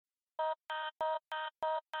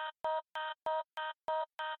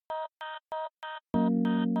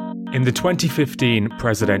In the 2015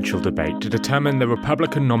 presidential debate to determine the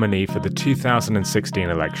Republican nominee for the 2016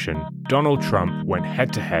 election, Donald Trump went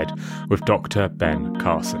head-to-head with Dr. Ben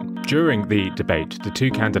Carson. During the debate, the two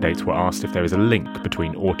candidates were asked if there is a link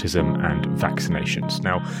between autism and vaccinations.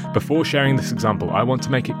 Now, before sharing this example, I want to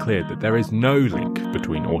make it clear that there is no link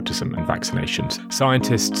between autism and vaccinations.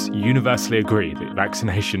 Scientists universally agree that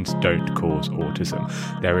vaccinations don't cause autism.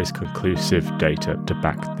 There is conclusive data to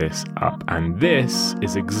back this up, and this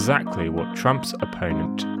is exactly what Trump's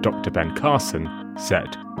opponent, Dr. Ben Carson,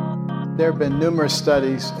 said. There have been numerous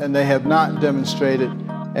studies, and they have not demonstrated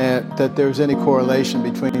that there's any correlation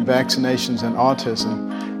between vaccinations and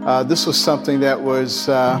autism. This was something that was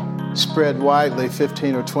spread widely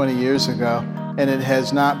 15 or 20 years ago, and it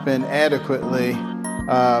has not been adequately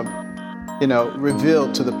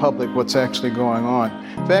revealed to the public what's actually going on.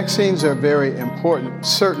 Vaccines are very important,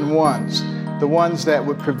 certain ones, the ones that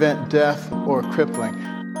would prevent death or crippling.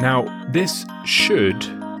 Now, this should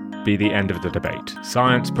be the end of the debate.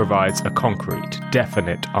 Science provides a concrete,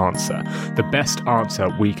 definite answer, the best answer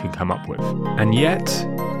we can come up with. And yet,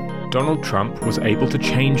 Donald Trump was able to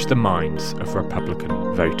change the minds of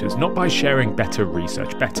Republican voters, not by sharing better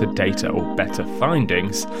research, better data, or better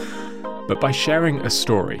findings, but by sharing a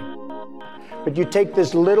story. But you take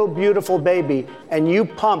this little beautiful baby and you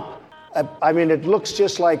pump, it looks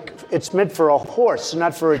just like it's meant for a horse,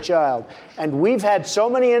 not for a child. And we've had so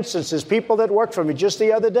many instances, people that worked for me just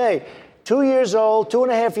the other day, 2 years old,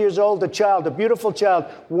 2.5 years old, a beautiful child,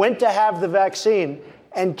 went to have the vaccine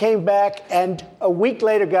and came back and a week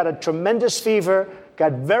later got a tremendous fever,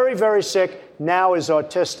 got very, very sick, now is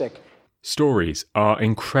autistic. Stories are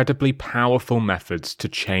incredibly powerful methods to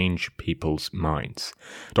change people's minds.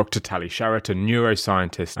 Dr. Tali Sharot, a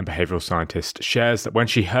neuroscientist and behavioral scientist, shares that when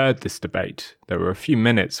she heard this debate, there were a few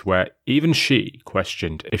minutes where even she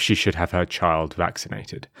questioned if she should have her child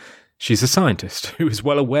vaccinated. She's a scientist who is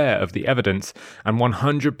well aware of the evidence and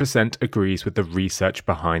 100% agrees with the research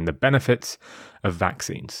behind the benefits of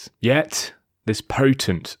vaccines. Yet, this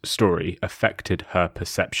potent story affected her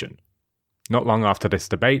perception. Not long after this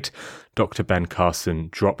debate, Dr. Ben Carson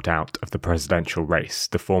dropped out of the presidential race.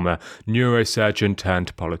 The former neurosurgeon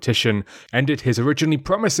turned politician ended his originally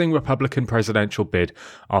promising Republican presidential bid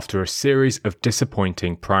after a series of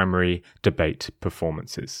disappointing primary debate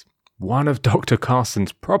performances. One of Dr.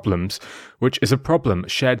 Carson's problems, which is a problem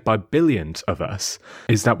shared by billions of us,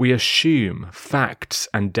 is that we assume facts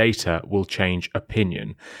and data will change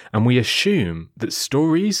opinion, and we assume that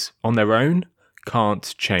stories on their own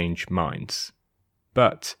can't change minds.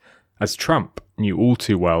 But, as Trump knew all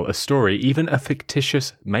too well, a story, even a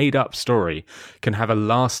fictitious, made-up story, can have a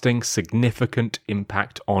lasting, significant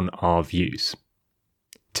impact on our views.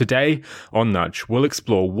 Today, on Nudge, we'll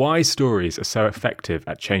explore why stories are so effective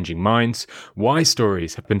at changing minds, why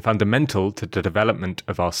stories have been fundamental to the development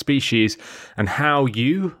of our species, and how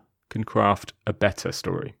you can craft a better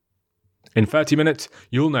story. In 30 minutes,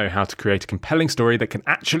 you'll know how to create a compelling story that can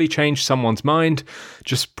actually change someone's mind.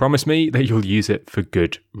 Just promise me that you'll use it for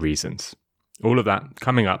good reasons. All of that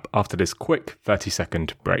coming up after this quick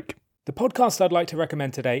 30-second break. The podcast I'd like to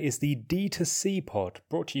recommend today is the D2C Pod,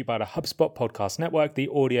 brought to you by the HubSpot Podcast Network, the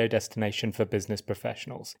audio destination for business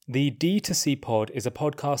professionals. The D2C Pod is a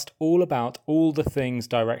podcast all about all the things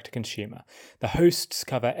direct-to-consumer. The hosts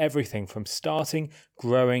cover everything from starting,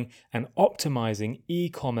 growing, and optimizing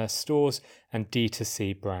e-commerce stores and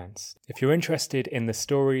D2C brands. If you're interested in the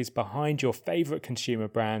stories behind your favorite consumer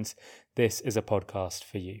brands, this is a podcast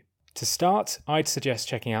for you. To start, I'd suggest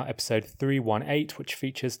checking out episode 318, which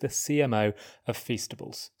features the CMO of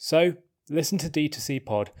Feastables. So, listen to D2C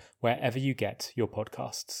Pod wherever you get your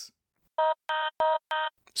podcasts.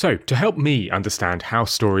 So, to help me understand how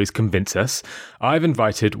stories convince us, I've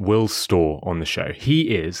invited Will Storr on the show. He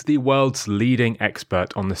is the world's leading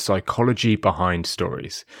expert on the psychology behind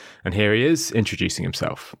stories. And here he is, introducing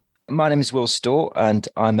himself. My name is Will Storr, and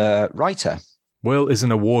I'm a writer. Will is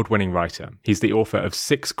an award-winning writer. He's the author of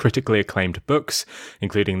 6 critically acclaimed books,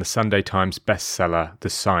 including the Sunday Times bestseller, The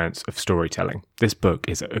Science of Storytelling. This book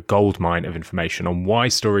is a goldmine of information on why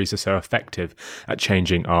stories are so effective at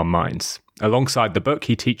changing our minds. Alongside the book,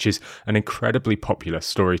 he teaches an incredibly popular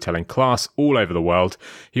storytelling class all over the world.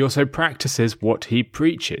 He also practices what he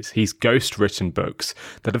preaches. He's ghost-written books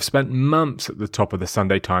that have spent months at the top of the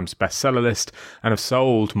Sunday Times bestseller list and have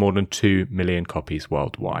sold more than 2 million copies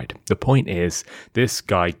worldwide. The point is, this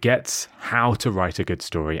guy gets how to write a good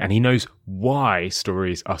story, and he knows why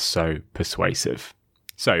stories are so persuasive.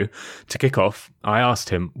 So, to kick off, I asked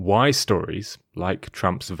him why stories, like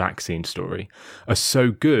Trump's vaccine story, are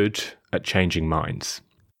so good at changing minds?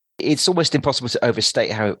 It's almost impossible to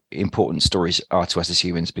overstate how important stories are to us as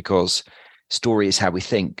humans, because story is how we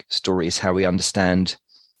think. Story is how we understand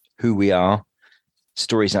who we are.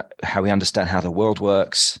 Story is how we understand how the world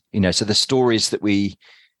works. So the stories that we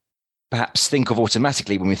perhaps think of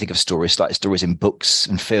automatically when we think of stories, like stories in books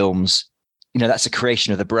and films, that's a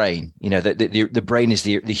creation of the brain. The brain is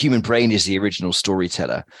the human brain is the original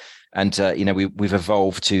storyteller. And, we've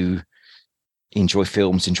evolved to enjoy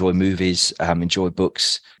films, enjoy movies, enjoy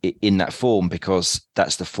books in that form, because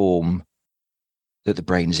that's the form that the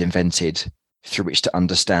brain has invented through which to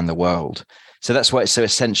understand the world. So that's why it's so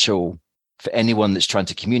essential for anyone that's trying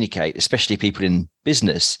to communicate, especially people in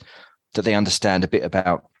business, that they understand a bit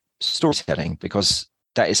about storytelling, because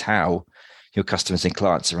that is how your customers and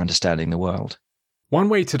clients are understanding the world. One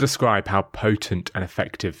way to describe how potent and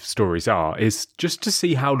effective stories are is just to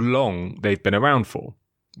see how long they've been around for.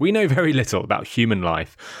 We know very little about human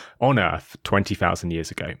life on Earth 20,000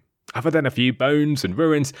 years ago. Other than a few bones and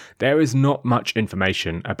ruins, there is not much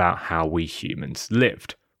information about how we humans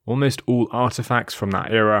lived. Almost all artifacts from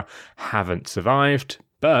that era haven't survived,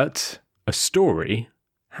 but a story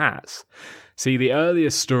has. See, the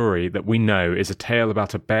earliest story that we know is a tale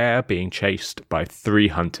about a bear being chased by 3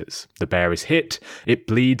 hunters. The bear is hit, it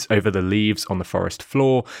bleeds over the leaves on the forest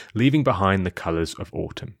floor, leaving behind the colours of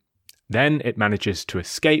autumn. Then it manages to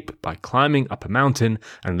escape by climbing up a mountain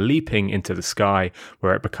and leaping into the sky,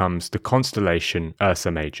 where it becomes the constellation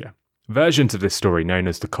Ursa Major. Versions of this story, known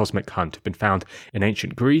as the Cosmic Hunt, have been found in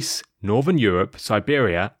ancient Greece, Northern Europe,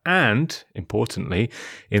 Siberia, and, importantly,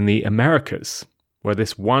 in the Americas, where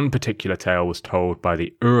this one particular tale was told by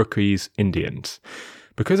the Iroquois Indians.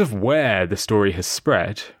 Because of where the story has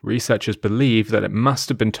spread, researchers believe that it must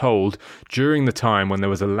have been told during the time when there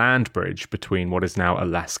was a land bridge between what is now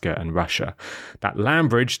Alaska and Russia. That land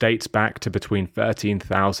bridge dates back to between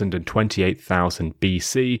 13,000 and 28,000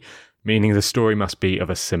 BC, meaning the story must be of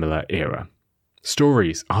a similar era.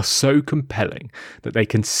 Stories are so compelling that they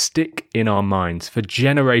can stick in our minds for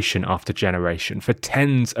generation after generation, for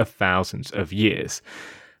tens of thousands of years.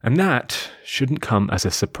 And that shouldn't come as a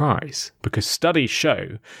surprise, because studies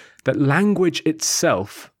show that language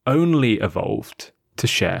itself only evolved to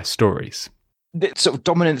share stories. The sort of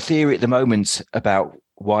dominant theory at the moment about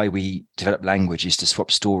why we develop language is to swap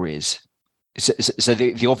stories. So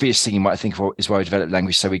the obvious thing you might think of is why we develop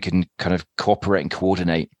language, so we can kind of cooperate and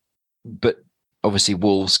coordinate. But obviously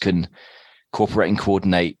wolves can cooperate and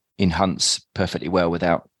coordinate in hunts perfectly well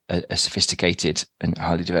without a sophisticated and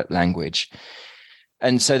highly developed language.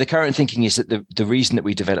 And so the current thinking is that the reason that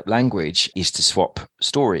we develop language is to swap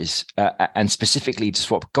stories, and specifically to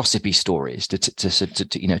swap gossipy stories,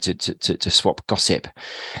 to swap gossip,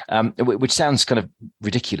 which sounds kind of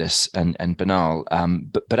ridiculous and banal,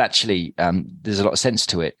 but actually there's a lot of sense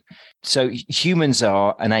to it. So humans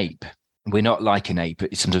are an ape. We're not like an ape.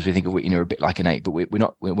 Sometimes we think we're a bit like an ape, but we're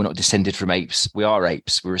not descended from apes. We are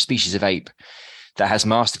apes. We're a species of ape that has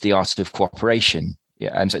mastered the art of cooperation.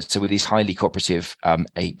 Yeah, and so we're these highly cooperative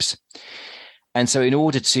apes, and so in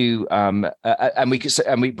order to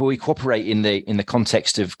we cooperate in the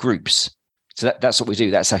context of groups. So that's what we do.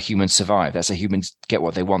 That's how humans survive. That's how humans get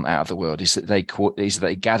what they want out of the world. Is that they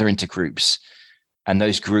gather into groups, and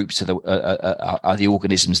those groups are the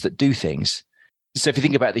organisms that do things. So if you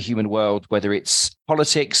think about the human world, whether it's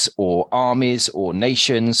politics or armies or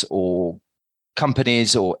nations or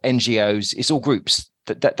companies or NGOs, it's all groups.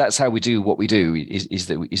 That's how we do what we do, is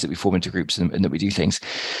that we form into groups and that we do things.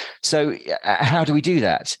 So how do we do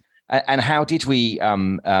that? And how did we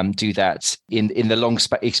do that in the long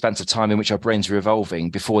expanse of time in which our brains were evolving,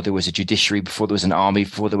 before there was a judiciary, before there was an army,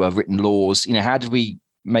 before there were written laws? How did we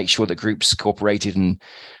make sure that groups cooperated and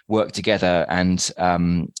worked together, and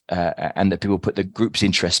that people put the group's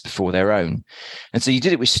interests before their own? And so you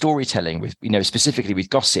did it with storytelling, with specifically with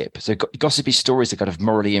gossip. So gossipy stories are kind of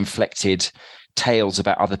morally inflected tales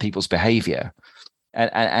about other people's behavior,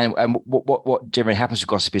 and what generally happens with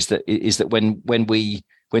gossip is that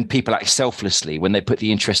when people act selflessly, when they put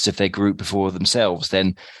the interests of their group before themselves,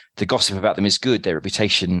 then the gossip about them is good, their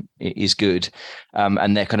reputation is good,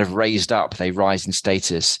 and they're kind of raised up, they rise in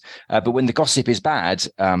status. But when the gossip is bad,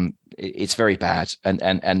 it's very bad,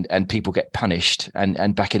 and people get punished.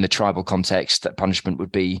 And back in the tribal context, that punishment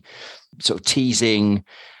would be sort of teasing,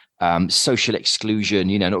 social exclusion,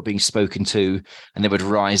 not being spoken to, and they would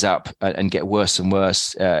rise up and get worse and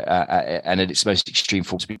worse. And in its most extreme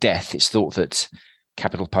form, to be death. It's thought that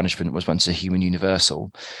capital punishment was once a human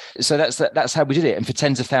universal. So that's how we did it. And for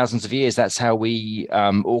tens of thousands of years, that's how we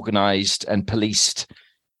organized and policed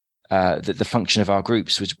the function of our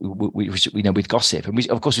groups, which we know with gossip, and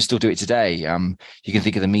of course we still do it today. You can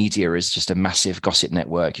think of the media as just a massive gossip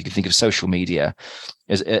network. You can think of social media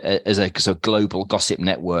as a global gossip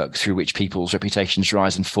network through which people's reputations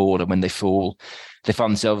rise and fall, and when they fall, they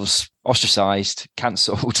find themselves ostracized,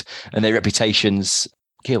 cancelled, and their reputations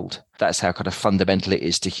killed. That's how kind of fundamental it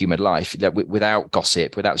is to human life. That without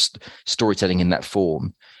gossip, without storytelling in that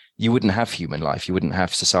form, you wouldn't have human life. You wouldn't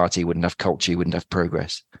have society. You wouldn't have culture. You wouldn't have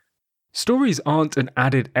progress. Stories aren't an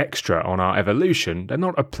added extra on our evolution. They're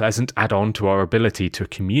not a pleasant add-on to our ability to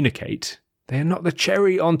communicate. They are not the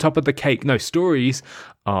cherry on top of the cake. No, stories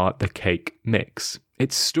are the cake mix.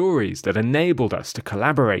 It's stories that enabled us to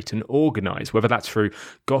collaborate and organise, whether that's through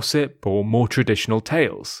gossip or more traditional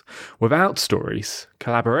tales. Without stories,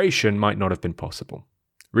 collaboration might not have been possible.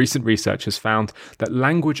 Recent research has found that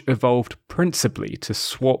language evolved principally to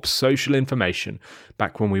swap social information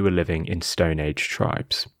back when we were living in Stone Age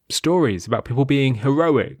tribes. Stories about people being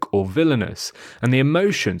heroic or villainous, and the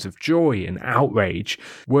emotions of joy and outrage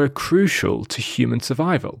were crucial to human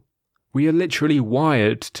survival. We are literally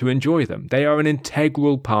wired to enjoy them. They are an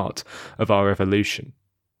integral part of our evolution.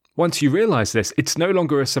 Once you realise this, it's no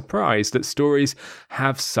longer a surprise that stories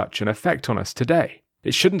have such an effect on us today.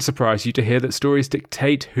 It shouldn't surprise you to hear that stories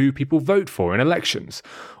dictate who people vote for in elections,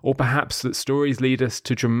 or perhaps that stories lead us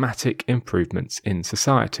to dramatic improvements in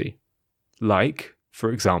society. Like,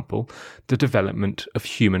 for example, the development of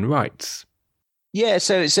human rights. Yeah,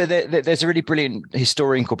 so there's a really brilliant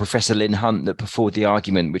historian called Professor Lynn Hunt that put forward the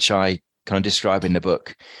argument, which I kind of describe in the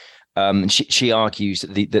book. She argues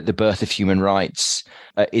that the birth of human rights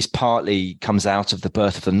comes out of the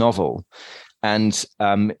birth of the novel. And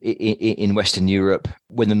in Western Europe,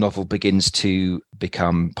 when the novel begins to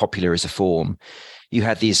become popular as a form, you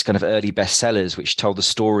had these kind of early bestsellers which told the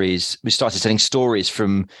stories. We started telling stories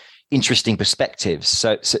from interesting perspectives.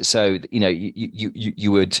 So you know,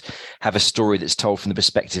 you would have a story that's told from the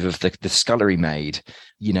perspective of the scullery maid.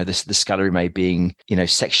 You know, the scullery maid being, you know,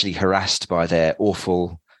 sexually harassed by their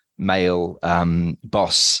awful male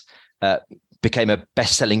boss, became a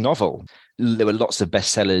best-selling novel. There were lots of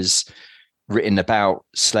bestsellers written about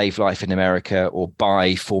slave life in America or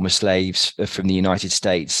by former slaves from the United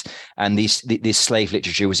States, and this slave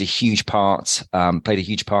literature was played a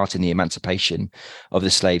huge part in the emancipation of the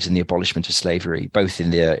slaves and the abolishment of slavery, both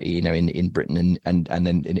in in Britain and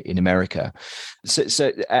then in America.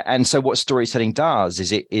 So what storytelling does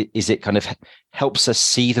is it kind of helps us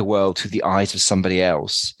see the world through the eyes of somebody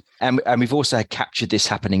else. And we've also captured this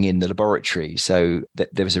happening in the laboratory. So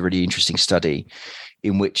there was a really interesting study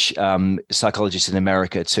in which psychologists in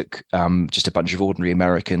America took just a bunch of ordinary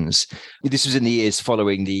Americans. This was in the years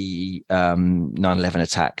following the 9/11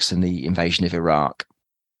 attacks and the invasion of Iraq,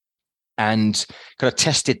 and kind of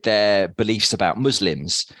tested their beliefs about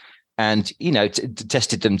Muslims. And, you know,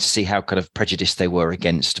 tested them to see how kind of prejudiced they were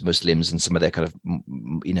against Muslims and some of their kind of,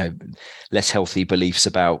 you know, less healthy beliefs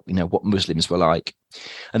about, you know, what Muslims were like.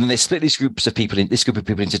 And then they split this group of people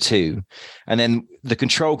into two. And then the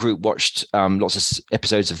control group watched lots of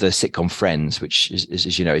episodes of the sitcom Friends, which is,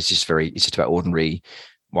 as you know, it's just about ordinary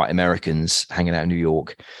white Americans hanging out in New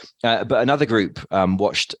York. But another group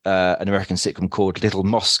watched an American sitcom called Little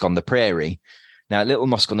Mosque on the Prairie. Now, Little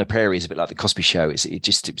Mosque on the Prairie is a bit like the Cosby Show. It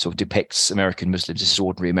sort of depicts American Muslims as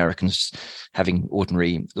ordinary Americans having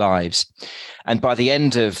ordinary lives. And by the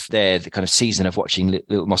end of the kind of season of watching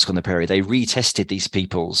Little Mosque on the Prairie, they retested these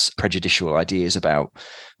people's prejudicial ideas about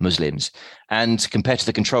Muslims. And compared to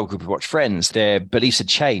the control group who watched Friends, their beliefs had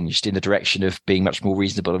changed in the direction of being much more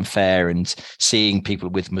reasonable and fair and seeing people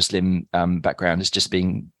with Muslim background as just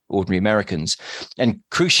being ordinary Americans. And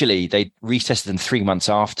crucially, they retested them 3 months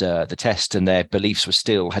after the test, and their beliefs had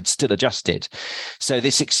still adjusted. So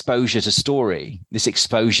this exposure to story, this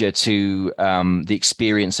exposure to the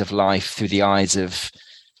experience of life through the eyes of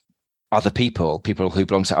other people who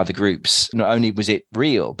belong to other groups, not only was it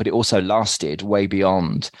real, but it also lasted way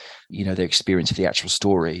beyond, you know, their experience of the actual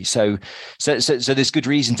story. So there's good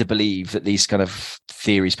reason to believe that these kind of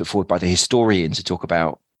theories put forward by the historians who talk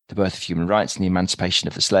about the birth of human rights and the emancipation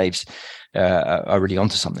of the slaves are really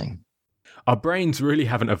onto something. Our brains really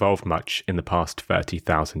haven't evolved much in the past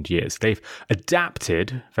 30,000 years. They've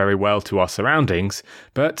adapted very well to our surroundings,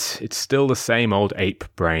 but it's still the same old ape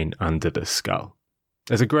brain under the skull.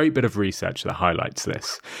 There's a great bit of research that highlights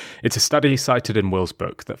this. It's a study cited in Will's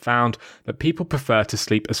book that found that people prefer to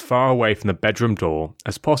sleep as far away from the bedroom door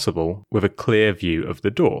as possible with a clear view of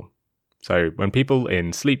the door. So when people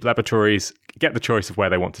in sleep laboratories get the choice of where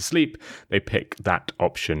they want to sleep, they pick that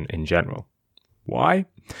option in general. Why?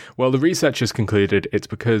 Well, the researchers concluded it's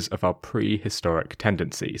because of our prehistoric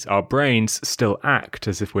tendencies. Our brains still act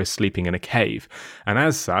as if we're sleeping in a cave, and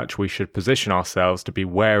as such, we should position ourselves to be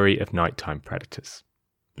wary of nighttime predators.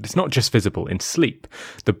 But it's not just visible in sleep.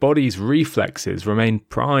 The body's reflexes remain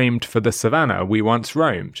primed for the savannah we once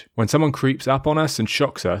roamed. When someone creeps up on us and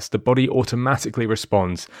shocks us, the body automatically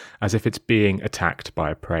responds as if it's being attacked by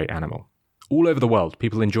a prey animal. All over the world,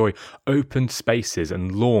 people enjoy open spaces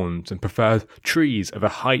and lawns and prefer trees of a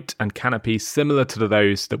height and canopy similar to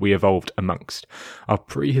those that we evolved amongst. Our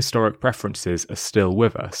prehistoric preferences are still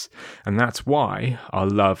with us, and that's why our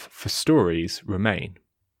love for stories remain.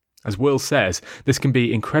 As Will says, this can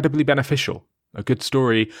be incredibly beneficial. A good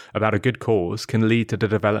story about a good cause can lead to the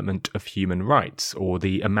development of human rights or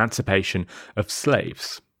the emancipation of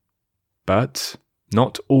slaves. But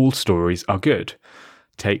not all stories are good.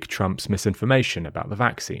 Take Trump's misinformation about the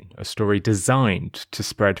vaccine, a story designed to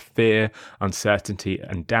spread fear, uncertainty,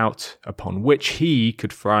 and doubt upon which he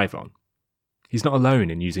could thrive on. He's not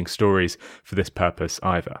alone in using stories for this purpose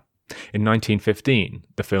either. In 1915,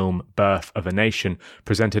 the film Birth of a Nation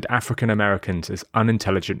presented African Americans as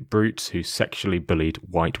unintelligent brutes who sexually bullied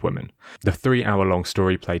white women. The 3-hour-long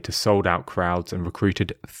story played to sold-out crowds and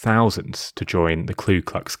recruited thousands to join the Ku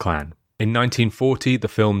Klux Klan. In 1940, the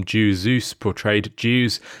film Jew Zeus portrayed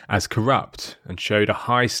Jews as corrupt and showed a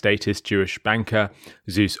high-status Jewish banker,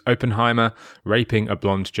 Zeus Oppenheimer, raping a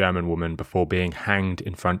blonde German woman before being hanged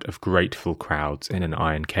in front of grateful crowds in an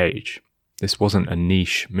iron cage. This wasn't a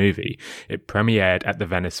niche movie. It premiered at the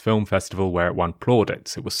Venice Film Festival where it won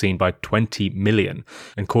plaudits. It was seen by 20 million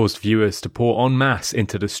and caused viewers to pour en masse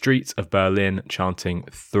into the streets of Berlin chanting,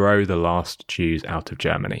 "Throw the last Jews out of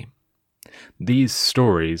Germany." These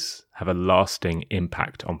stories have a lasting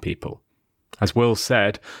impact on people. As Will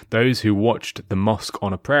said, those who watched The Mosque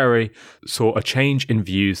on a Prairie saw a change in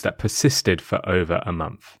views that persisted for over a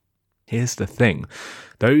month. Here's the thing.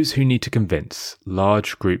 Those who need to convince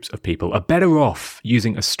large groups of people are better off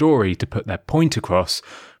using a story to put their point across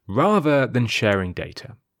rather than sharing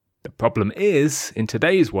data. The problem is, in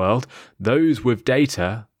today's world, those with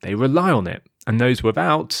data, they rely on it, and those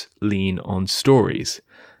without lean on stories.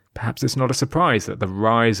 Perhaps it's not a surprise that the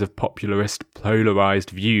rise of popularist, polarized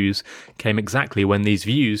views came exactly when these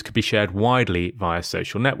views could be shared widely via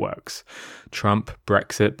social networks. Trump,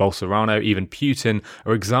 Brexit, Bolsonaro, even Putin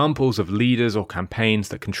are examples of leaders or campaigns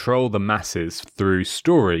that control the masses through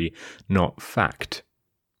story, not fact.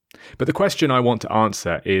 But the question I want to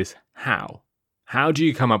answer is how? How do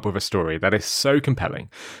you come up with a story that is so compelling,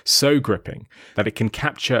 so gripping, that it can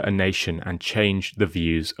capture a nation and change the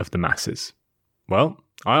views of the masses? Well,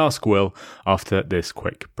 I ask Will after this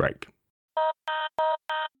quick break.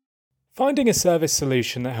 Finding a service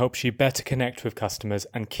solution that helps you better connect with customers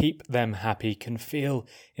and keep them happy can feel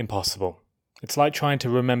impossible. It's like trying to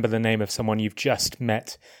remember the name of someone you've just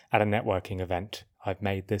met at a networking event. I've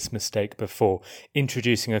made this mistake before,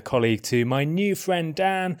 introducing a colleague to my new friend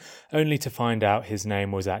Dan, only to find out his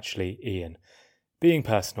name was actually Ian. Being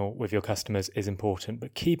personal with your customers is important,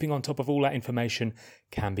 but keeping on top of all that information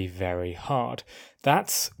can be very hard.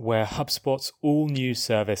 That's where HubSpot's all-new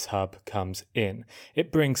Service Hub comes in.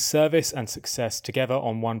 It brings service and success together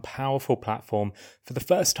on one powerful platform for the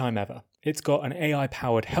first time ever. It's got an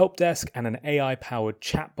AI-powered help desk and an AI-powered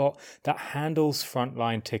chatbot that handles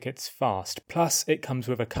frontline tickets fast. Plus, it comes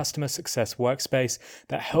with a customer success workspace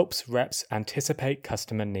that helps reps anticipate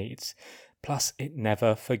customer needs. Plus, it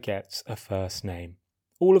never forgets a first name.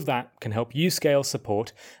 All of that can help you scale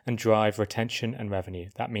support and drive retention and revenue.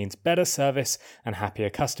 That means better service and happier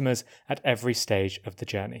customers at every stage of the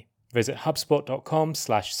journey. Visit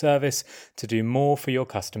HubSpot.com/service to do more for your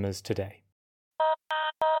customers today.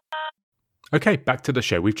 Okay, back to the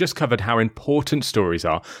show. We've just covered how important stories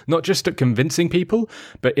are, not just at convincing people,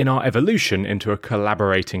 but in our evolution into a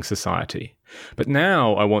collaborating society. But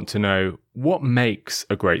now I want to know what makes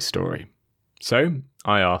a great story. So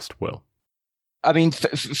I asked Will. I mean,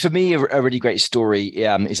 for me, a really great story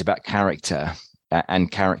is about character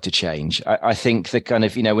and character change. I think the kind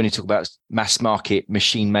of, when you talk about mass market,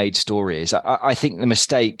 machine-made stories, I think the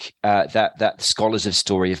mistake that scholars of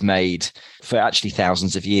story have made for actually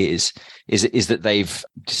thousands of years is that they've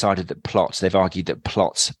decided that they've argued that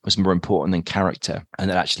plot was more important than character,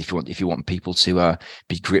 and that actually if you want people to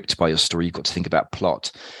be gripped by your story, you've got to think about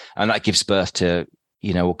plot, and that gives birth to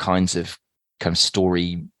all kinds of kind of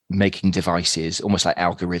story making devices, almost like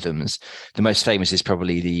algorithms. The most famous is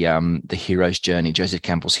probably the hero's journey, Joseph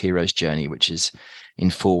Campbell's hero's journey, which is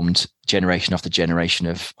informed generation after generation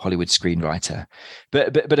of Hollywood screenwriter.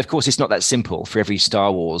 But of course, it's not that simple. For every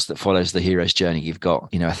Star Wars that follows the hero's journey, you've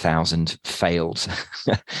got 1,000 failed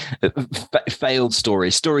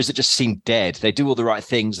stories that just seem dead. They do all the right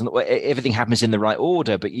things and everything happens in the right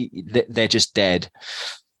order, but they're just dead.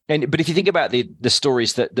 But if you think about the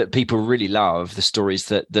stories that people really love, the stories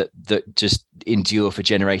that just endure for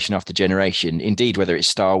generation after generation, indeed, whether it's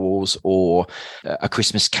Star Wars or A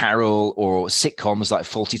Christmas Carol or sitcoms like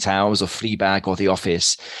Fawlty Towers or Fleabag or The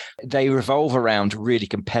Office, they revolve around really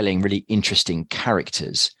compelling, really interesting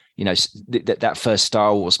characters. That first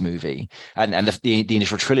Star Wars movie and the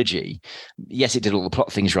initial trilogy, yes, it did all the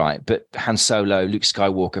plot things right, but Han Solo, Luke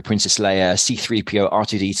Skywalker, Princess Leia, C-3PO,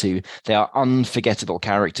 R2-D2, they are unforgettable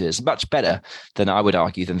characters, much better than, I would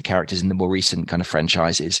argue, than the characters in the more recent kind of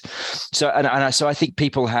franchises. So I think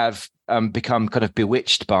people have become kind of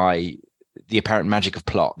bewitched by the apparent magic of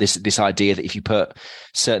plot. This idea that if you put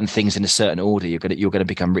certain things in a certain order, you're going to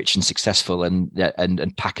become rich and successful, and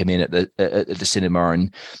pack them in at the cinema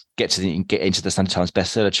and get into the Sunday Times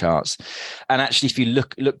bestseller charts. And actually, if you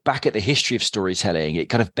look back at the history of storytelling, it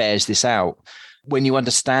kind of bears this out. When you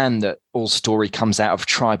understand that all story comes out of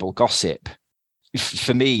tribal gossip,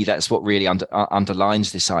 for me, that's what really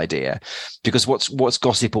underlines this idea. Because what's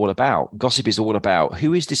gossip all about? Gossip is all about,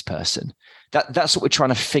 who is this person? That's what we're trying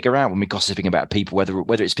to figure out when we're gossiping about people,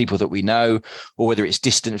 whether it's people that we know or whether it's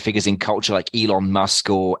distant figures in culture like Elon Musk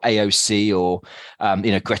or AOC or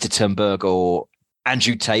Greta Thunberg or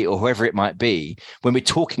Andrew Tate or whoever it might be. When we're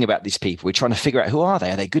talking about these people, we're trying to figure out, who are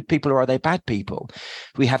they? Are they good people or are they bad people?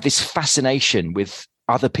 We have this fascination with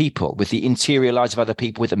other people, with the interior lives of other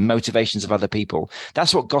people, with the motivations of other people.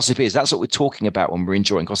 That's what gossip is. That's what we're talking about when we're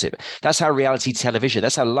enjoying gossip. That's how reality television,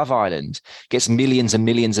 that's how Love Island gets millions and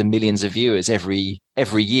millions and millions of viewers every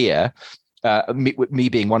year. Me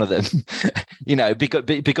being one of them,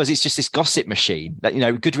 because it's just this gossip machine. That,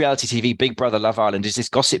 good reality TV, Big Brother, Love Island is this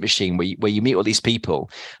gossip machine where you meet all these people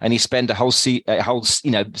and you spend a whole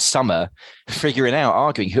summer figuring out,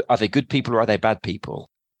 arguing, are they good people or are they bad people?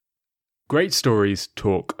 Great stories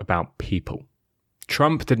talk about people.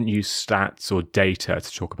 Trump didn't use stats or data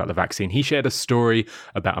to talk about the vaccine. He shared a story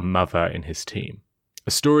about a mother in his team.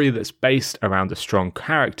 A story that's based around a strong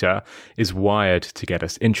character is wired to get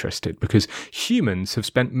us interested because humans have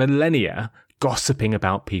spent millennia gossiping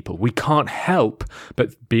about people. We can't help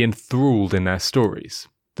but be enthralled in their stories.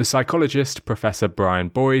 The psychologist Professor Brian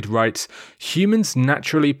Boyd writes, humans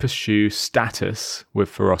naturally pursue status with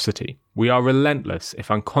ferocity. We are relentless, if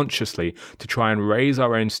unconsciously, to try and raise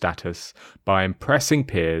our own status by impressing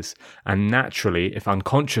peers and naturally, if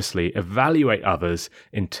unconsciously, evaluate others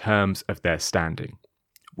in terms of their standing.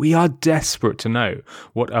 We are desperate to know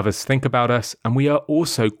what others think about us, and we are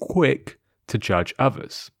also quick to judge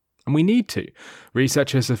others. And we need to.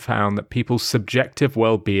 Researchers have found that people's subjective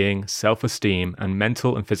well-being, self-esteem, and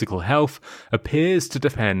mental and physical health appears to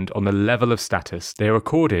depend on the level of status they are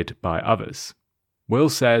accorded by others. Will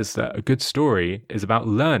says that a good story is about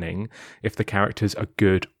learning if the characters are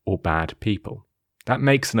good or bad people. That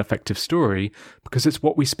makes an effective story because it's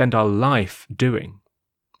what we spend our life doing.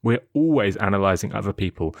 We're always analysing other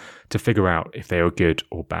people to figure out if they are good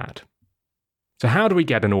or bad. So how do we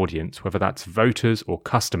get an audience, whether that's voters or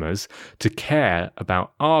customers, to care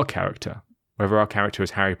about our character? Whether our character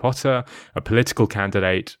is Harry Potter, a political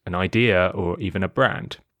candidate, an idea, or even a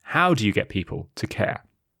brand. How do you get people to care?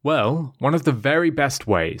 Well, one of the very best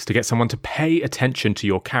ways to get someone to pay attention to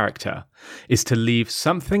your character is to leave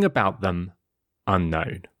something about them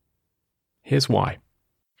unknown. Here's why.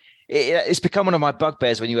 It's become one of my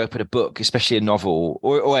bugbears when you open a book, especially a novel,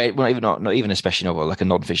 or not even a special novel, like a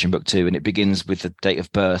non-fiction book too, and it begins with the date of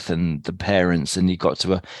birth and the parents, and you've got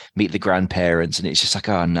to meet the grandparents, and it's just like,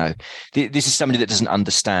 oh no, this is somebody that doesn't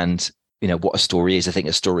understand, what a story is. I think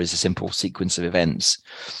a story is a simple sequence of events.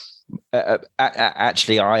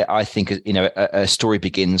 Actually, I think a story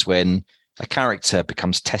begins when a character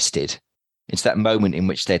becomes tested. It's that moment in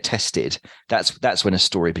which they're tested. That's when a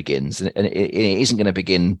story begins, and it isn't going to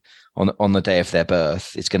begin on the day of their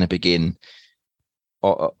birth. It's going to begin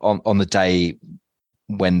on the day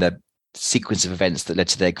when the sequence of events that led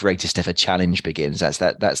to their greatest ever challenge begins.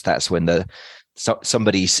 That's when if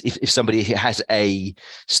somebody has a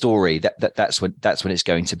story, that's when it's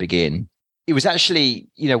going to begin. It was actually,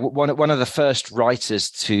 one of the first writers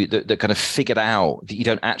that kind of figured out that you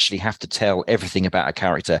don't actually have to tell everything about a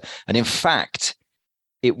character. And in fact,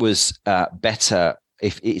 it was better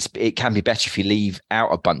it can be better if you leave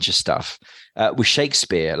out a bunch of stuff. With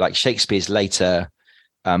Shakespeare, like Shakespeare's later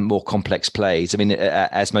more complex plays. I mean,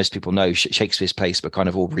 as most people know, Shakespeare's plays were kind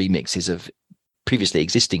of all remixes of previously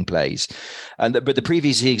existing plays. But the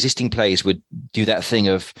previously existing plays would do that thing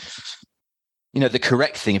of, the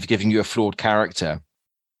correct thing of giving you a flawed character,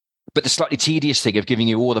 but the slightly tedious thing of giving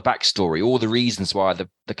you all the backstory, all the reasons why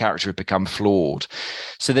the character had become flawed.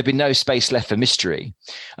 So there'd be no space left for mystery.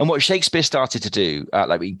 And what Shakespeare started to do,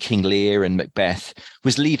 like with King Lear and Macbeth,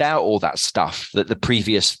 was leave out all that stuff that the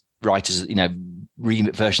previous writers,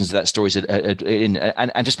 versions of that stories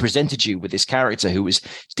and just presented you with this character who was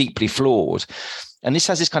deeply flawed. And this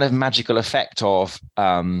has this kind of magical effect of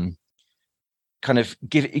kind of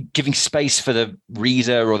giving space for the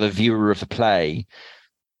reader or the viewer of the play,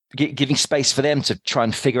 giving space for them to try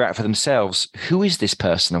and figure out for themselves, who is this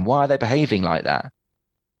person and why are they behaving like that?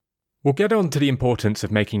 We'll get on to the importance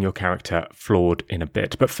of making your character flawed in a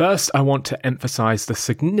bit, but first I want to emphasise the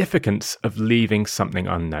significance of leaving something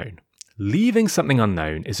unknown. Leaving something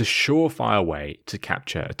unknown is a surefire way to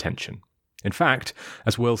capture attention. In fact,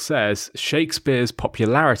 as Will says, Shakespeare's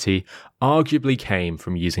popularity arguably came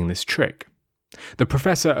from using this trick. The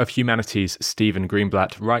professor of humanities Stephen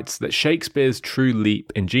Greenblatt writes that Shakespeare's true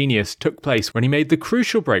leap in genius took place when he made the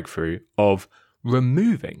crucial breakthrough of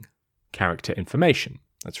removing character information.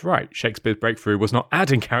 That's right, Shakespeare's breakthrough was not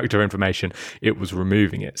adding character information, it was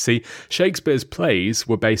removing it. See, Shakespeare's plays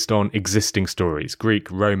were based on existing stories, Greek,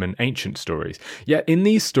 Roman, ancient stories. Yet in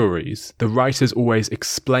these stories, the writers always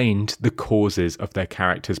explained the causes of their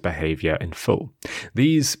characters' behaviour in full.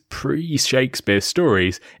 These pre-Shakespeare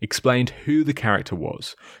stories explained who the character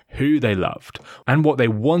was, who they loved, and what they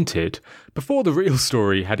wanted before the real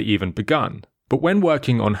story had even begun. But when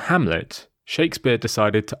working on Hamlet, Shakespeare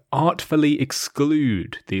decided to artfully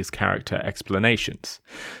exclude these character explanations.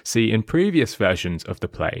 See, in previous versions of the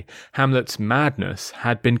play, Hamlet's madness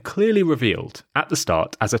had been clearly revealed at the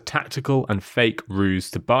start as a tactical and fake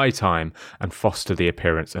ruse to buy time and foster the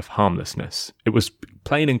appearance of harmlessness. It was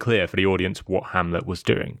plain and clear for the audience what Hamlet was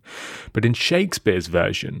doing. But in Shakespeare's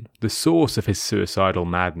version, the source of his suicidal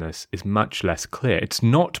madness is much less clear. It's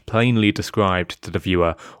not plainly described to the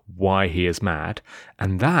viewer why he is mad,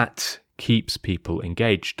 and that keeps people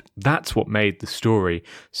engaged. That's what made the story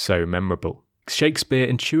so memorable. Shakespeare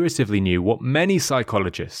intuitively knew what many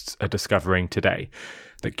psychologists are discovering today,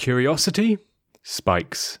 that curiosity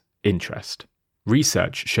spikes interest.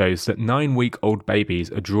 Research shows that 9-week-old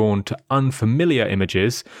babies are drawn to unfamiliar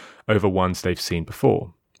images over ones they've seen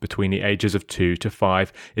before. Between the ages of 2 to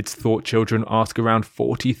 5, it's thought children ask around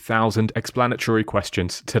 40,000 explanatory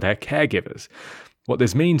questions to their caregivers. What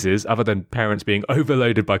this means is, other than parents being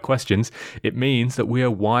overloaded by questions, it means that we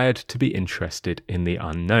are wired to be interested in the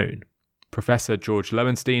unknown. Professor George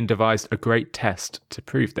Lowenstein devised a great test to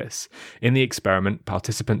prove this. In the experiment,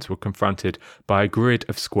 participants were confronted by a grid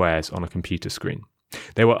of squares on a computer screen.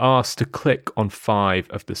 They were asked to click on 5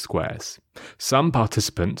 of the squares. Some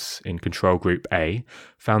participants in control group A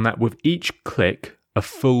found that with each click, a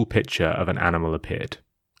full picture of an animal appeared.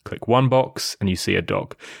 Click one box and you see a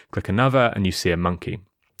dog. Click another and you see a monkey.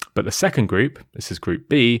 But the second group, this is group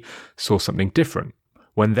B, saw something different.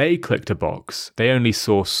 When they clicked a box, they only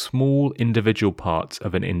saw small individual parts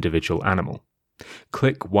of an individual animal.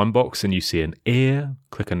 Click one box and you see an ear.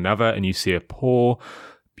 Click another and you see a paw.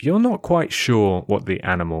 But you're not quite sure what the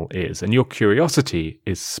animal is, and your curiosity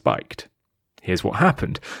is spiked. Here's what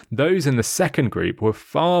happened. Those in the second group were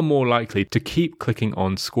far more likely to keep clicking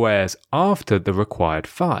on squares after the required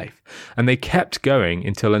 5, and they kept going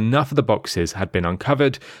until enough of the boxes had been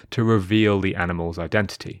uncovered to reveal the animal's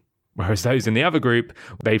identity. Whereas those in the other group,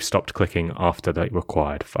 they've stopped clicking after the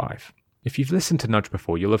required 5. If you've listened to Nudge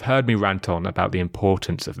before, you'll have heard me rant on about the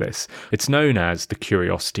importance of this. It's known as the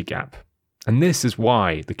curiosity gap. And this is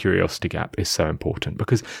why the curiosity gap is so important,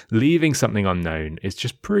 because leaving something unknown is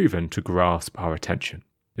just proven to grasp our attention.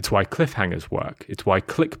 It's why cliffhangers work, it's why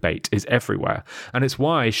clickbait is everywhere, and it's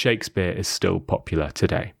why Shakespeare is still popular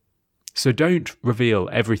today. So don't reveal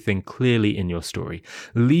everything clearly in your story.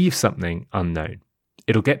 Leave something unknown.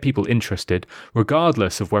 It'll get people interested,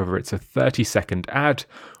 regardless of whether it's a 30-second ad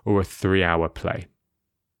or a 3-hour play.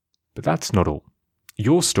 But that's not all.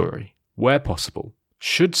 Your story, where possible,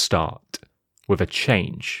 should start with a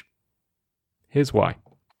change. Here's why.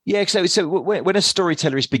 Yeah, so when a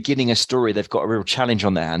storyteller is beginning a story, they've got a real challenge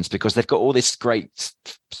on their hands because they've got all this great,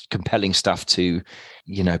 compelling stuff to,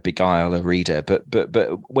 beguile a reader. But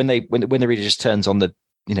when the reader just turns on the,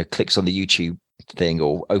 clicks on the YouTube thing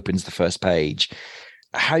or opens the first page,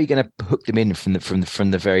 how are you going to hook them in from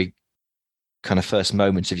the very kind of first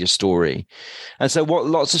moments of your story? And so what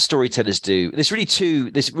lots of storytellers do, there's really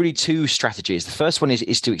two strategies. The first one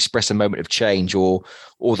is to express a moment of change or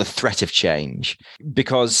the threat of change,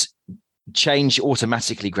 because change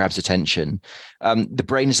automatically grabs attention. The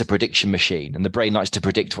brain is a prediction machine, and the brain likes to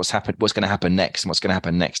predict what's going to happen next, and what's going to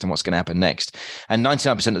happen next, and what's going to happen next. And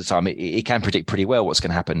 99% of the time, it can predict pretty well what's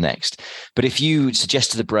going to happen next. But if you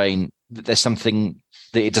suggest to the brain that there's something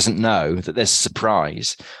that it doesn't know, that there's a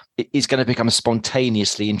surprise, it's going to become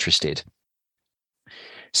spontaneously interested.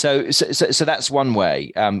 So that's one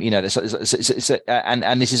way, and this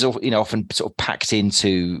is all, often sort of packed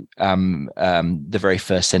into the very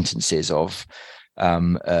first sentences of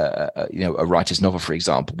a writer's novel, for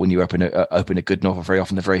example. When you open a good novel, very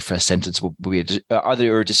often the very first sentence will be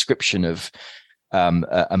either a description of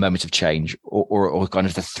a moment of change or kind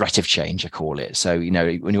of the threat of change, I call it. So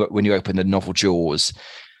when you open the novel Jaws,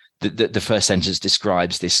 the first sentence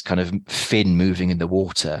describes this kind of fin moving in the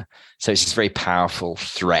water. So it's this very powerful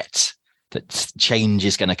threat that change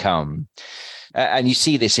is going to come. And you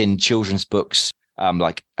see this in children's books,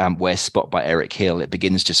 like Where's Spot by Eric Hill. It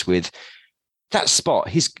begins just with, that Spot,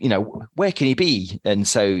 where can he be? And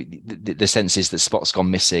so the sense is that Spot's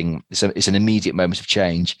gone missing. It's an immediate moment of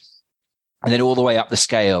change. And then all the way up the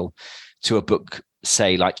scale to a book,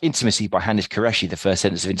 say, like Intimacy by Hanif Kureishi, the first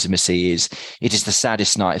sentence of Intimacy is, it is the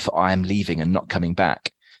saddest night, for I am leaving and not coming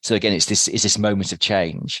back. So again, it's this moment of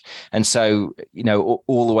change. And so,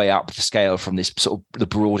 all the way up the scale from this sort of the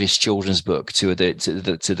broadest children's book to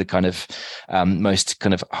the kind of most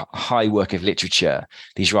kind of high work of literature,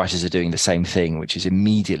 these writers are doing the same thing, which is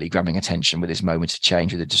immediately grabbing attention with this moment of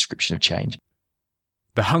change, with a description of change.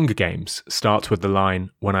 The Hunger Games starts with the line,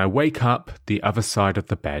 "When I wake up, the other side of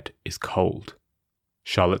the bed is cold."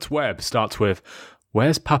 Charlotte's Web starts with,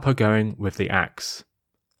 "Where's Papa going with the axe?"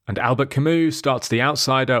 And Albert Camus starts The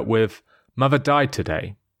Outsider with, "Mother died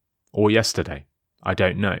today, or yesterday, I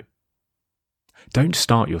don't know." Don't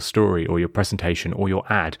start your story or your presentation or your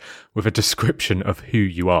ad with a description of who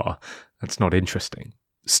you are. That's not interesting.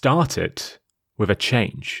 Start it with a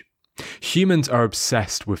change. Humans are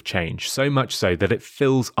obsessed with change, so much so that it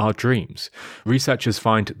fills our dreams. Researchers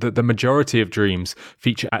find that the majority of dreams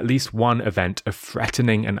feature at least one event of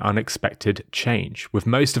threatening and unexpected change, with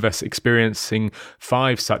most of us experiencing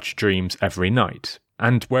 5 such dreams every night.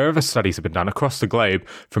 And wherever studies have been done across the globe,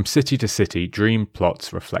 from city to city, dream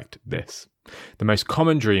plots reflect this. The most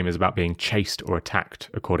common dream is about being chased or attacked,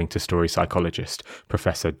 according to story psychologist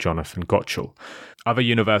Professor Jonathan Gottschall. Other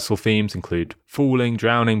universal themes include falling,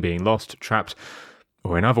 drowning, being lost, trapped,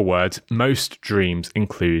 or in other words, most dreams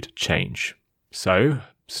include change. So,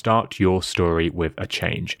 start your story with a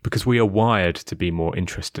change, because we are wired to be more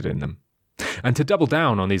interested in them. And to double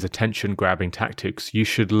down on these attention-grabbing tactics, you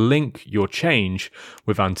should link your change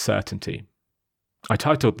with uncertainty. I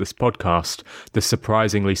titled this podcast, "The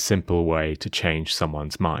Surprisingly Simple Way to Change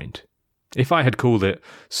Someone's Mind." If I had called it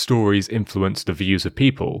 "Stories Influence the Views of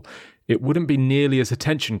People," it wouldn't be nearly as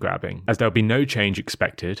attention-grabbing, as there'll be no change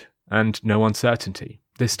expected and no uncertainty.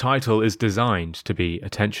 This title is designed to be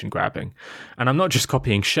attention-grabbing. And I'm not just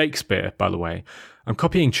copying Shakespeare, by the way. I'm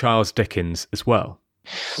copying Charles Dickens as well.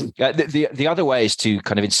 The other way is to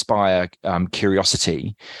kind of inspire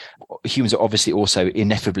curiosity. Humans are obviously also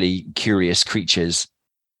ineffably curious creatures.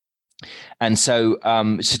 And so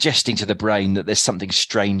suggesting to the brain that there's something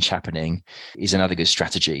strange happening is another good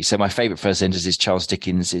strategy. So my favorite first sentence is Charles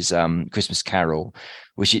Dickens's Christmas Carol,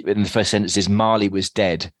 which in the first sentence is, "Marley was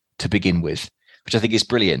dead to begin with," which I think is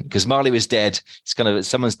brilliant, because Marley was dead. It's kind of,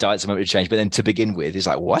 someone's died, someone would change, but then "to begin with" is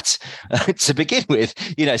like, what? To begin with,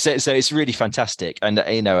 so it's really fantastic. And,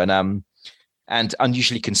 and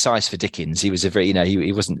unusually concise for Dickens. He was a very,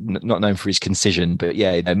 he wasn't not known for his concision, but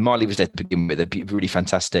Marley was dead to begin with, a really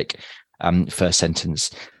fantastic first sentence.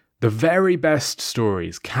 The very best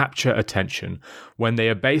stories capture attention when they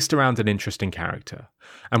are based around an interesting character,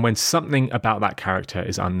 and when something about that character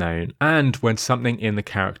is unknown, and when something in the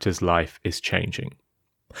character's life is changing.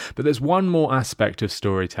 But there's one more aspect of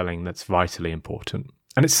storytelling that's vitally important,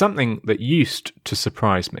 and it's something that used to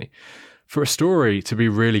surprise me. For a story to be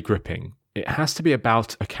really gripping, it has to be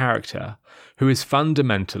about a character who is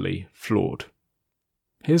fundamentally flawed.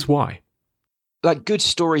 Here's why. Like, good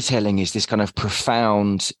storytelling is this kind of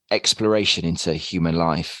profound exploration into human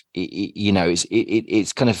life.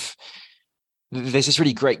 It's kind of, there's this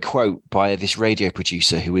really great quote by this radio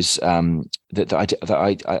producer who was that I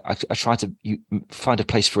tried to find a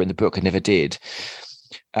place for in the book, I never did.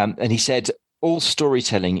 And he said, "All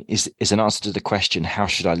storytelling is an answer to the question, how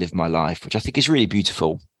should I live my life?" Which I think is really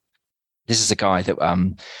beautiful. This is a guy that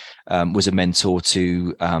was a mentor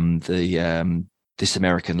to the This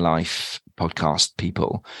American Life podcast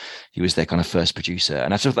people. He was their kind of first producer,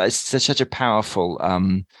 and I thought that's such a powerful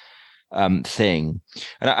thing,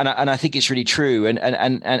 and I think it's really true.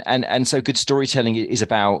 And so good storytelling is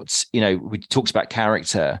about, we talked about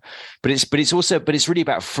character, but it's really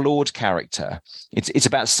about flawed character. It's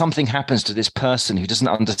about something happens to this person who doesn't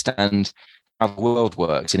understand how the world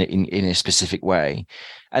works in a specific way,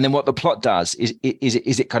 and then what the plot does is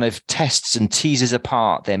it kind of tests and teases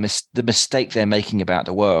apart the mistake they're making about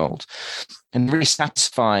the world. And really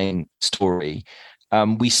satisfying story,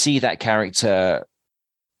 we see that character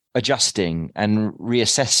adjusting and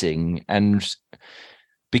reassessing and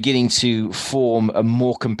beginning to form a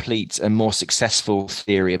more complete and more successful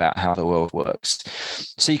theory about how the world works.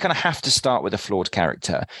 So you kind of have to start with a flawed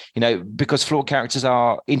character, because flawed characters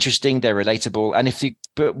are interesting, they're relatable. And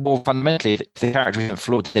but more fundamentally, if the character isn't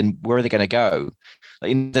flawed, then where are they going to go?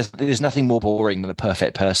 There's nothing more boring than a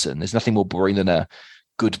perfect person. There's nothing more boring than a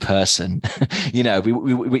good person. That's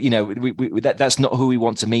not who we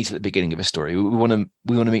want to meet at the beginning of a story. We want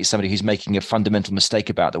to meet somebody who's making a fundamental mistake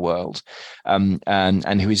about the world,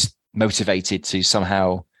 and who is motivated to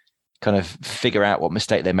somehow kind of figure out what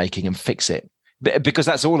mistake they're making and fix it. Because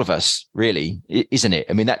that's all of us, really, isn't it?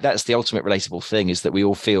 I mean, that's the ultimate relatable thing, is that we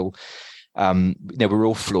all feel we're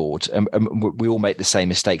all flawed, and we all make the same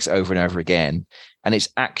mistakes over and over again. And it's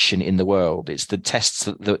action in the world. It's the tests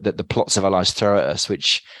that the plots of our lives throw at us,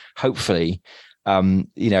 which hopefully, over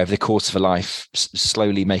the course of a life,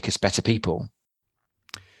 slowly make us better people.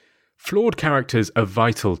 Flawed characters are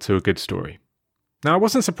vital to a good story. Now, I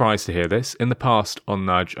wasn't surprised to hear this. In the past on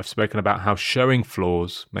Nudge, I've spoken about how showing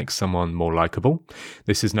flaws makes someone more likable.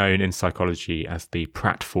 This is known in psychology as the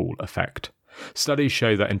pratfall effect. Studies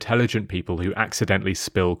show that intelligent people who accidentally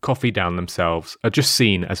spill coffee down themselves are just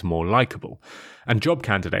seen as more likable, and job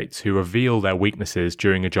candidates who reveal their weaknesses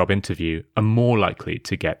during a job interview are more likely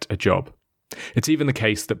to get a job. It's even the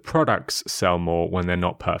case that products sell more when they're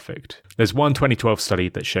not perfect. There's one 2012 study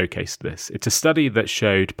that showcased this. It's a study that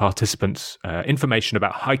showed participants information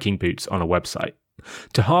about hiking boots on a website.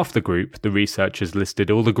 To half the group, the researchers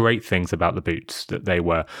listed all the great things about the boots, that they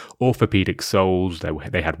were orthopedic soles,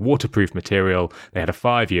 they had waterproof material, they had a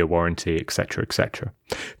 5-year warranty, etc., etc.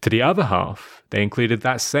 To the other half, they included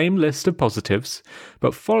that same list of positives,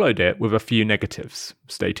 but followed it with a few negatives,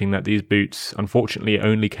 stating that these boots unfortunately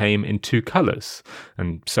only came in 2 colours,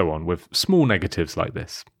 and so on, with small negatives like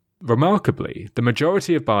this. Remarkably, the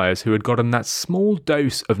majority of buyers who had gotten that small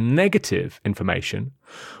dose of negative information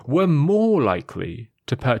were more likely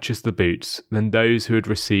to purchase the boots than those who had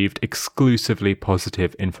received exclusively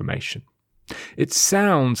positive information. It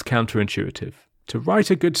sounds counterintuitive. To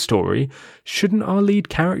write a good story, shouldn't our lead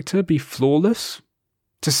character be flawless?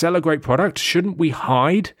 To sell a great product, shouldn't we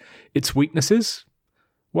hide its weaknesses?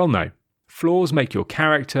 Well, no. Flaws make your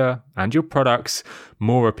character and your products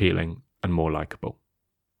more appealing and more likable.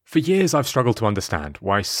 For years, I've struggled to understand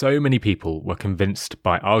why so many people were convinced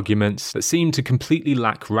by arguments that seemed to completely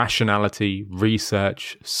lack rationality,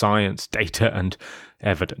 research, science, data, and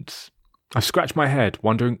evidence. I've scratched my head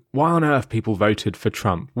wondering why on earth people voted for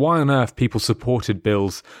Trump, why on earth people supported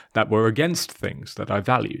bills that were against things that I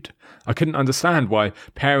valued. I couldn't understand why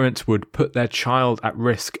parents would put their child at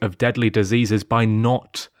risk of deadly diseases by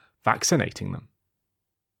not vaccinating them.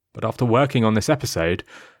 But after working on this episode,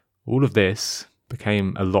 all of this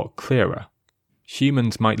became a lot clearer.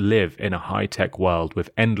 Humans might live in a high-tech world with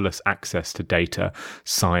endless access to data,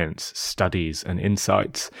 science, studies, and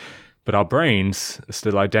insights, but our brains are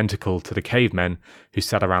still identical to the cavemen who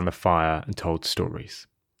sat around the fire and told stories.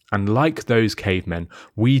 And like those cavemen,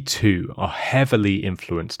 we too are heavily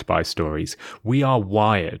influenced by stories. We are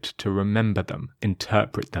wired to remember them,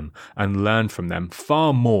 interpret them, and learn from them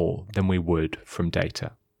far more than we would from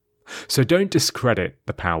data. So don't discredit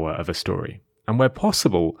the power of a story. And where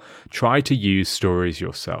possible, try to use stories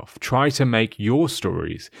yourself. Try to make your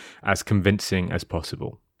stories as convincing as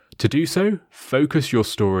possible. To do so, focus your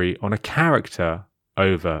story on a character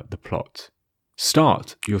over the plot.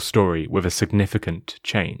 Start your story with a significant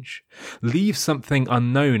change. Leave something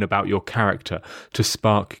unknown about your character to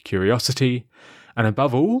spark curiosity. And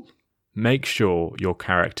above all, make sure your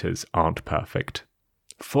characters aren't perfect.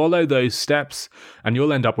 Follow those steps, and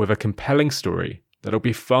you'll end up with a compelling story that'll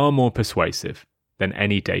be far more persuasive than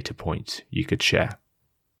any data point you could share.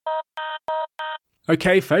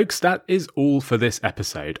 Okay, folks, that is all for this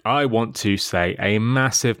episode. I want to say a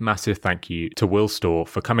massive, massive thank you to Will Storr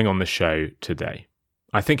for coming on the show today.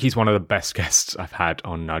 I think he's one of the best guests I've had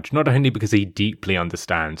on Nudge, not only because he deeply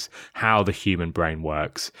understands how the human brain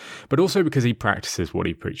works, but also because he practices what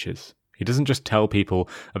he preaches. He doesn't just tell people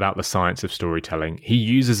about the science of storytelling, he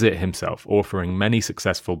uses it himself, authoring many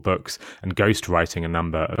successful books and ghostwriting a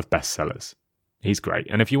number of bestsellers. He's great.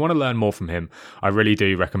 And if you want to learn more from him, I really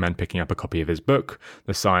do recommend picking up a copy of his book,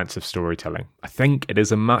 The Science of Storytelling. I think it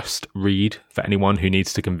is a must read for anyone who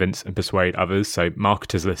needs to convince and persuade others. So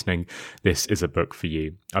marketers listening, this is a book for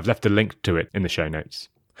you. I've left a link to it in the show notes.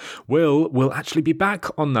 Will actually be back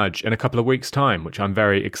on Nudge in a couple of weeks' time, which I'm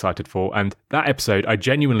very excited for. And that episode, I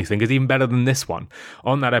genuinely think, is even better than this one.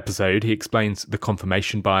 On that episode, he explains the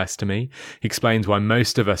confirmation bias to me. He explains why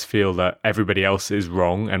most of us feel that everybody else is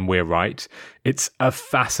wrong and we're right. It's a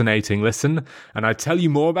fascinating listen, and I tell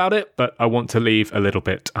you more about it, but I want to leave a little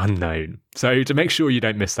bit unknown. So to make sure you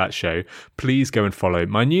don't miss that show, please go and follow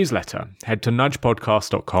my newsletter. Head to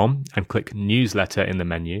nudgepodcast.com and click newsletter in the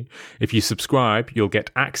menu. If you subscribe, you'll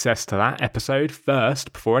get access to that episode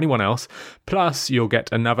first before anyone else. Plus, you'll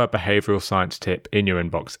get another behavioral science tip in your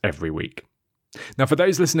inbox every week. Now, for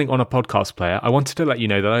those listening on a podcast player, I wanted to let you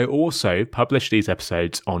know that I also publish these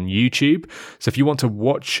episodes on YouTube. So if you want to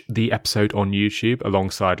watch the episode on YouTube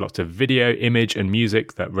alongside lots of video, image, and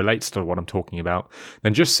music that relates to what I'm talking about,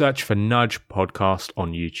 then just search for Nudge Podcast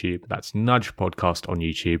on YouTube. That's Nudge Podcast on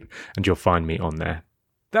YouTube, and you'll find me on there.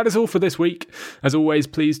 That is all for this week. As always,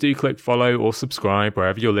 please do click follow or subscribe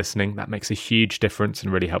wherever you're listening. That makes a huge difference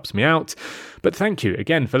and really helps me out. But thank you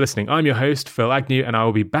again for listening. I'm your host, Phil Agnew, and I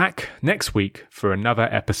will be back next week for another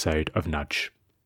episode of Nudge.